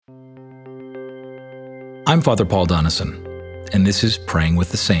I'm Father Paul Donison, and this is Praying with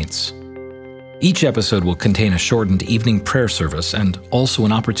the Saints. Each episode will contain a shortened evening prayer service and also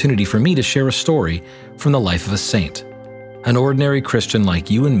an opportunity for me to share a story from the life of a saint, an ordinary Christian like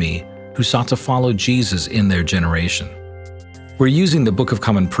you and me who sought to follow Jesus in their generation. We're using the Book of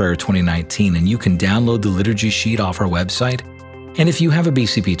Common Prayer 2019, and you can download the liturgy sheet off our website. And if you have a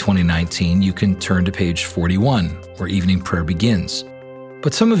BCP 2019, you can turn to page 41, where evening prayer begins.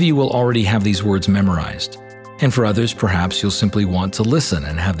 But some of you will already have these words memorized. And for others, perhaps you'll simply want to listen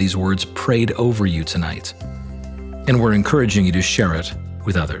and have these words prayed over you tonight. And we're encouraging you to share it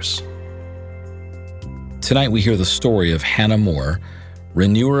with others. Tonight we hear the story of Hannah More,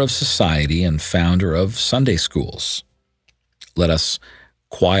 renewer of society and founder of Sunday schools. Let us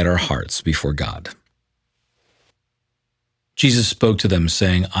quiet our hearts before God. Jesus spoke to them,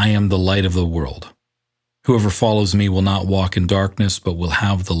 saying, "I am the light of the world. Whoever follows me will not walk in darkness, but will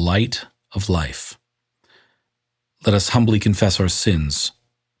have the light of life." Let us humbly confess our sins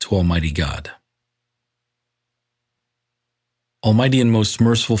to Almighty God. Almighty and most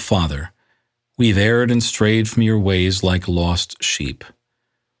merciful Father, we have erred and strayed from your ways like lost sheep.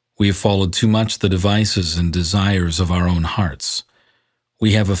 We have followed too much the devices and desires of our own hearts.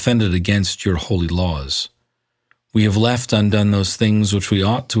 We have offended against your holy laws. We have left undone those things which we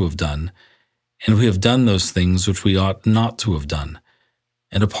ought to have done, and we have done those things which we ought not to have done.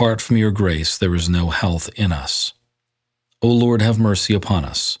 And apart from your grace, there is no health in us. O Lord, have mercy upon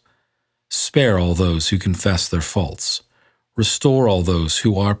us. Spare all those who confess their faults. Restore all those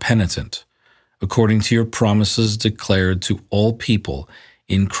who are penitent, according to your promises declared to all people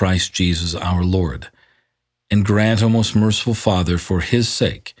in Christ Jesus our Lord. And grant, O most merciful Father, for his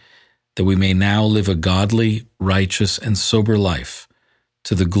sake, that we may now live a godly, righteous, and sober life,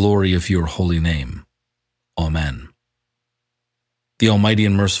 to the glory of your holy name. Amen. The Almighty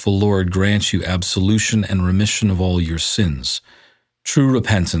and merciful Lord grant you absolution and remission of all your sins, true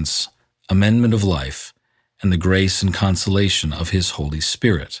repentance, amendment of life, and the grace and consolation of his Holy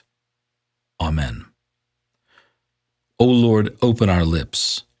Spirit. Amen. O Lord, open our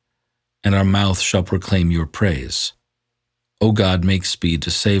lips, and our mouth shall proclaim your praise. O God, make speed to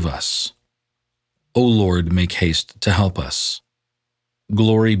save us. O Lord, make haste to help us.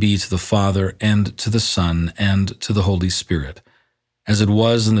 Glory be to the Father, and to the Son, and to the Holy Spirit, as it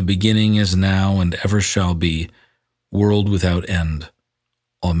was in the beginning, is now, and ever shall be, world without end.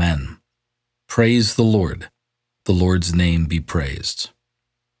 Amen. Praise the Lord. The Lord's name be praised.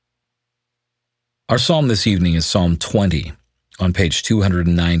 Our psalm this evening is Psalm 20, on page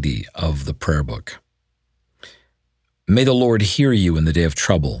 290 of the prayer book. May the Lord hear you in the day of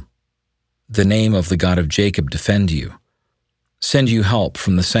trouble. The name of the God of Jacob defend you. Send you help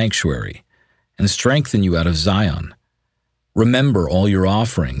from the sanctuary, and strengthen you out of Zion. Remember all your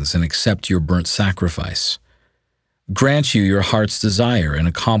offerings and accept your burnt sacrifice. Grant you your heart's desire and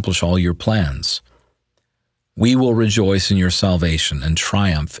accomplish all your plans. We will rejoice in your salvation and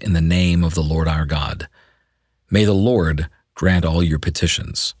triumph in the name of the Lord our God. May the Lord grant all your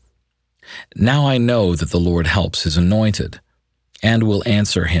petitions. Now I know that the Lord helps his anointed, and will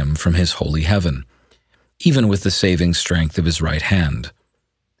answer him from his holy heaven, even with the saving strength of his right hand.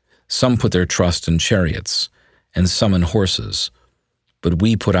 Some put their trust in chariots, and some in horses, but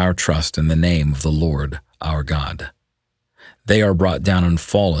we put our trust in the name of the Lord our God. They are brought down and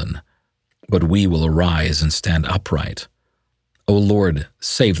fallen, but we will arise and stand upright. O Lord,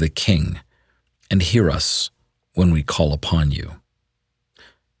 save the King, and hear us when we call upon you.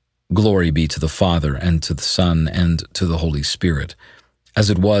 Glory be to the Father, and to the Son, and to the Holy Spirit, as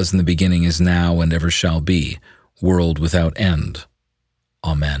it was in the beginning, is now, and ever shall be, world without end.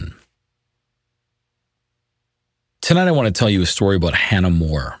 Amen. Tonight I want to tell you a story about Hannah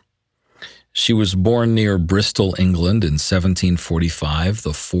More. She was born near Bristol, England in 1745,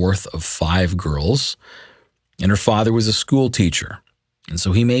 the fourth of 5 girls, and her father was a school teacher, and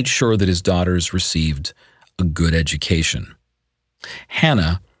so he made sure that his daughters received a good education.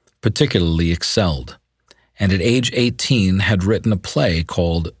 Hannah particularly excelled, and at age 18 had written a play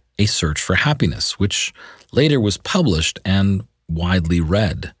called A Search for Happiness, which later was published and widely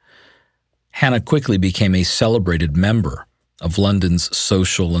read. Hannah quickly became a celebrated member of London's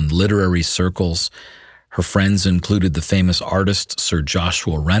social and literary circles. Her friends included the famous artist Sir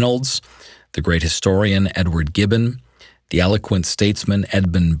Joshua Reynolds, the great historian Edward Gibbon, the eloquent statesman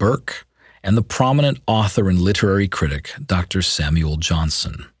Edmund Burke, and the prominent author and literary critic Dr. Samuel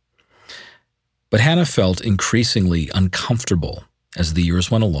Johnson. But Hannah felt increasingly uncomfortable as the years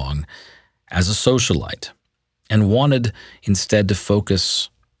went along as a socialite, and wanted instead to focus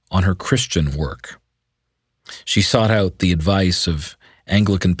on her Christian work. She sought out the advice of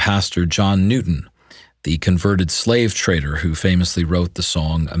Anglican pastor John Newton, the converted slave trader who famously wrote the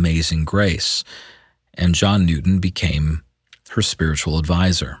song Amazing Grace, and John Newton became her spiritual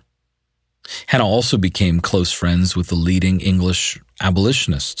advisor. Hannah also became close friends with the leading English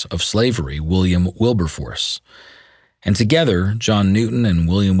abolitionist of slavery, William Wilberforce. And together, John Newton and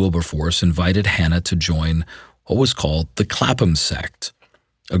William Wilberforce invited Hannah to join what was called the Clapham Sect,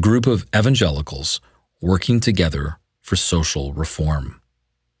 a group of evangelicals working together for social reform.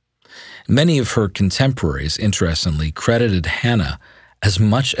 Many of her contemporaries, interestingly, credited Hannah as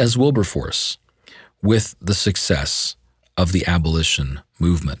much as Wilberforce with the success of the abolition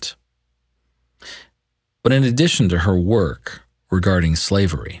movement. But in addition to her work regarding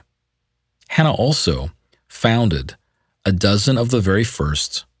slavery, Hannah also founded a dozen of the very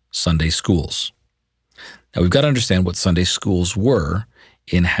first Sunday schools. Now, we've got to understand what Sunday schools were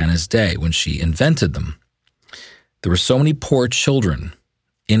in Hannah's day when she invented them. There were so many poor children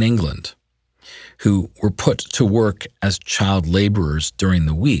in England who were put to work as child laborers during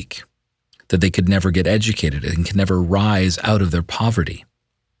the week that they could never get educated and could never rise out of their poverty.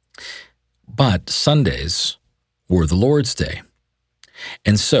 But Sundays were the Lord's Day.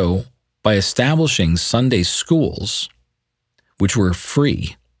 And so, by establishing Sunday schools, which were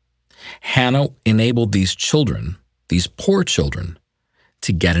free, Hannah enabled these children, these poor children,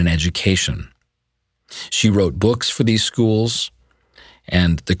 to get an education. She wrote books for these schools,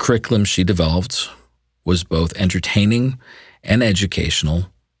 and the curriculum she developed was both entertaining and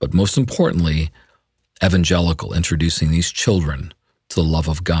educational, but most importantly, evangelical, introducing these children to the love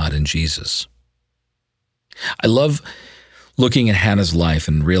of God and Jesus. I love looking at Hannah's life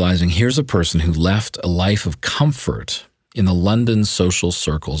and realizing here's a person who left a life of comfort in the London social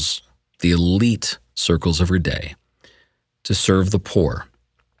circles, the elite circles of her day, to serve the poor.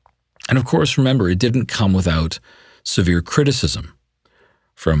 And of course, remember, it didn't come without severe criticism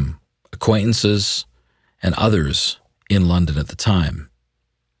from acquaintances and others in London at the time.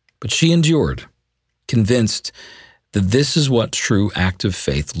 But she endured, convinced that this is what true active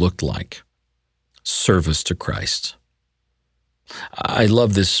faith looked like: service to Christ. I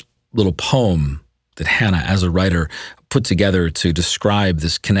love this little poem that Hannah, as a writer, put together to describe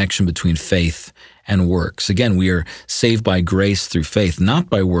this connection between faith and works. Again, we are saved by grace through faith, not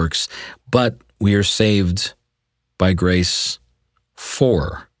by works, but we are saved by grace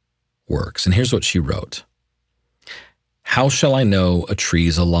for works. And here's what she wrote: "How shall I know a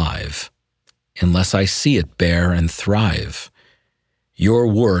tree's alive unless I see it bear and thrive? Your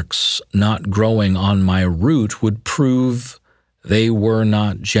works not growing on my root would prove they were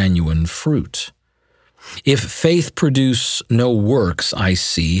not genuine fruit. If faith produce no works, I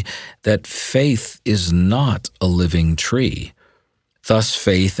see that faith is not a living tree. Thus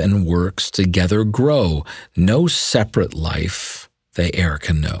faith and works together grow. No separate life they e'er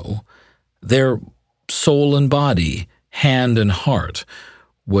can know. Their soul and body, hand and heart,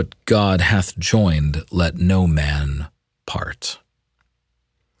 what God hath joined, let no man part."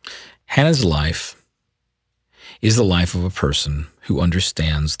 Hannah's life is the life of a person who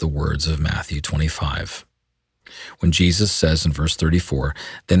understands the words of Matthew 25. When Jesus says in verse 34,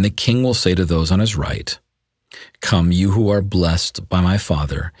 "Then the king will say to those on his right, 'Come, you who are blessed by my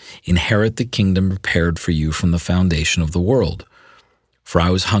Father, inherit the kingdom prepared for you from the foundation of the world. For I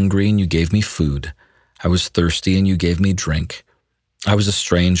was hungry, and you gave me food. I was thirsty, and you gave me drink. I was a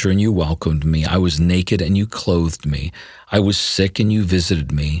stranger, and you welcomed me. I was naked, and you clothed me. I was sick, and you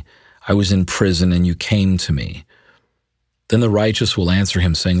visited me. I was in prison, and you came to me.' Then the righteous will answer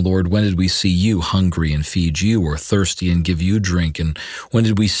him, saying, 'Lord, when did we see you hungry and feed you, or thirsty and give you drink? And when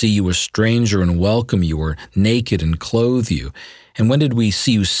did we see you a stranger and welcome you, or naked and clothe you? And when did we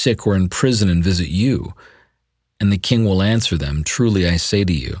see you sick or in prison and visit you?' And the king will answer them, 'Truly I say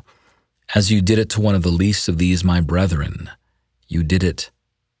to you, as you did it to one of the least of these my brethren, you did it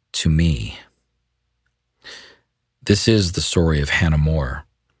to me.'" This is the story of Hannah More,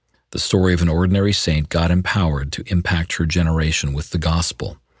 the story of an ordinary saint God empowered to impact her generation with the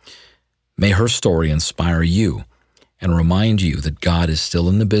gospel. May her story inspire you and remind you that God is still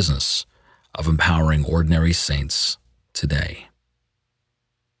in the business of empowering ordinary saints today.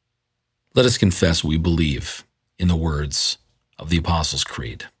 Let us confess we believe in the words of the Apostles'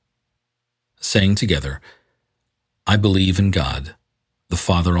 Creed, saying together, "I believe in God, the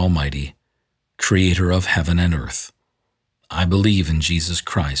Father Almighty, creator of heaven and earth. I believe in Jesus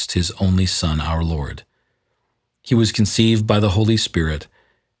Christ, his only Son, our Lord. He was conceived by the Holy Spirit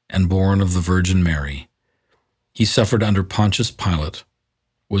and born of the Virgin Mary. He suffered under Pontius Pilate,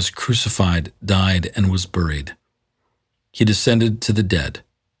 was crucified, died, and was buried. He descended to the dead.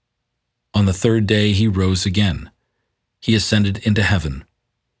 On the third day he rose again. He ascended into heaven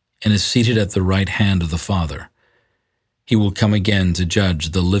and is seated at the right hand of the Father. He will come again to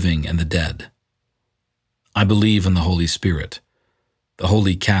judge the living and the dead. I believe in the Holy Spirit, the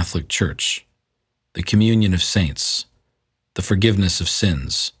Holy Catholic Church, the communion of saints, the forgiveness of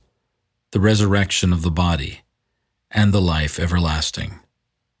sins, the resurrection of the body, and the life everlasting.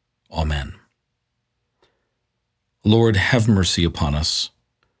 Amen. Lord, have mercy upon us.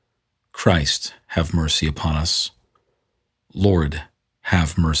 Christ, have mercy upon us. Lord,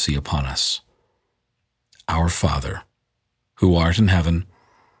 have mercy upon us. Our Father, who art in heaven,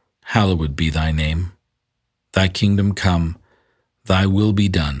 hallowed be thy name. Thy kingdom come, thy will be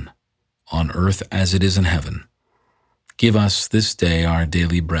done, on earth as it is in heaven. Give us this day our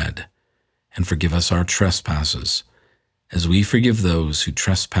daily bread, and forgive us our trespasses, as we forgive those who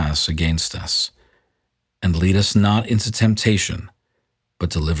trespass against us. And lead us not into temptation,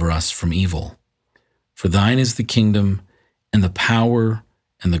 but deliver us from evil. For thine is the kingdom, and the power,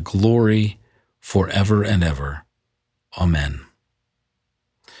 and the glory, forever and ever. Amen.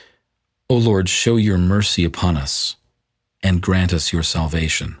 O Lord, show your mercy upon us, and grant us your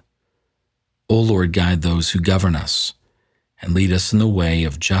salvation. O Lord, guide those who govern us, and lead us in the way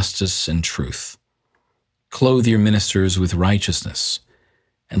of justice and truth. Clothe your ministers with righteousness,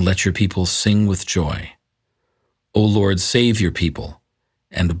 and let your people sing with joy. O Lord, save your people,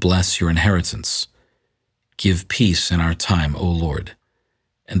 and bless your inheritance. Give peace in our time, O Lord,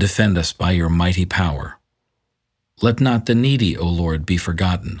 and defend us by your mighty power. Let not the needy, O Lord, be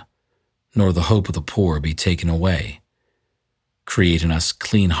forgotten, nor the hope of the poor be taken away. Create in us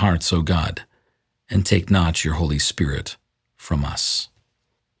clean hearts, O God, and take not your Holy Spirit from us.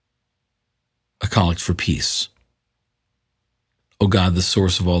 A Collect for Peace. O God, the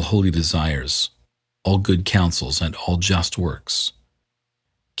source of all holy desires, all good counsels, and all just works,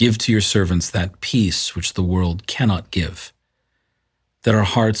 give to your servants that peace which the world cannot give, that our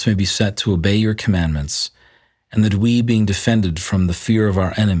hearts may be set to obey your commandments, and that we, being defended from the fear of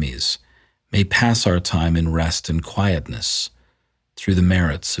our enemies, may pass our time in rest and quietness, through the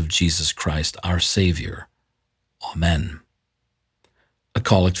merits of Jesus Christ our Savior. Amen. A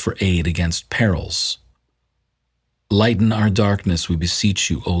Collect for Aid against Perils. Lighten our darkness, we beseech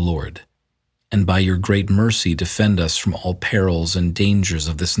you, O Lord, and by your great mercy defend us from all perils and dangers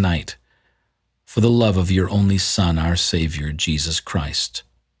of this night, for the love of your only Son, our Savior, Jesus Christ.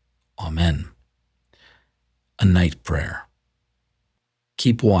 Amen. A Night Prayer.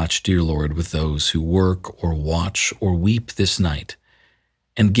 Keep watch, dear Lord, with those who work or watch or weep this night,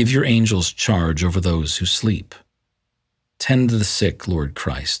 and give your angels charge over those who sleep. Tend the sick, Lord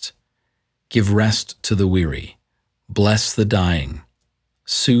Christ. Give rest to the weary. Bless the dying.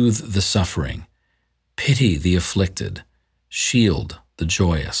 Soothe the suffering. Pity the afflicted. Shield the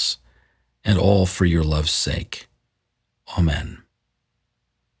joyous. And all for your love's sake. Amen.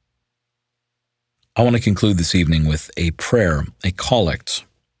 I want to conclude this evening with a prayer, a collect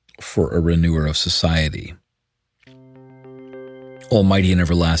for a renewer of society. Almighty and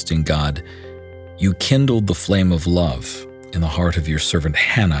everlasting God, you kindled the flame of love in the heart of your servant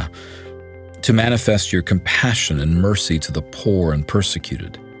Hannah to manifest your compassion and mercy to the poor and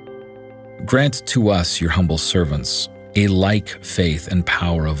persecuted. Grant to us, your humble servants, a like faith and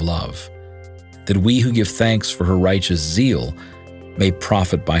power of love, that we who give thanks for her righteous zeal may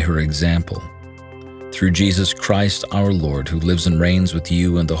profit by her example. Through Jesus Christ our Lord, who lives and reigns with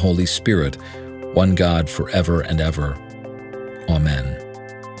you and the Holy Spirit, one God forever and ever. Amen.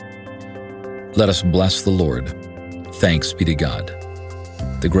 Let us bless the Lord. Thanks be to God.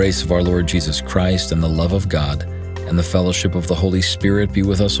 The grace of our Lord Jesus Christ and the love of God and the fellowship of the Holy Spirit be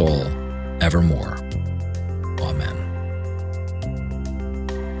with us all, evermore. Amen.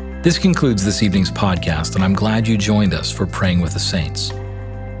 This concludes this evening's podcast, and I'm glad you joined us for Praying with the Saints.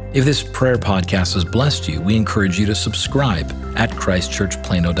 If this prayer podcast has blessed you, we encourage you to subscribe at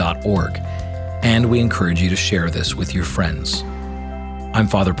christchurchplano.org, and we encourage you to share this with your friends. I'm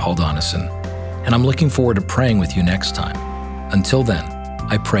Father Paul Donison, and I'm looking forward to praying with you next time. Until then,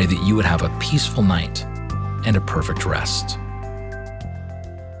 I pray that you would have a peaceful night and a perfect rest.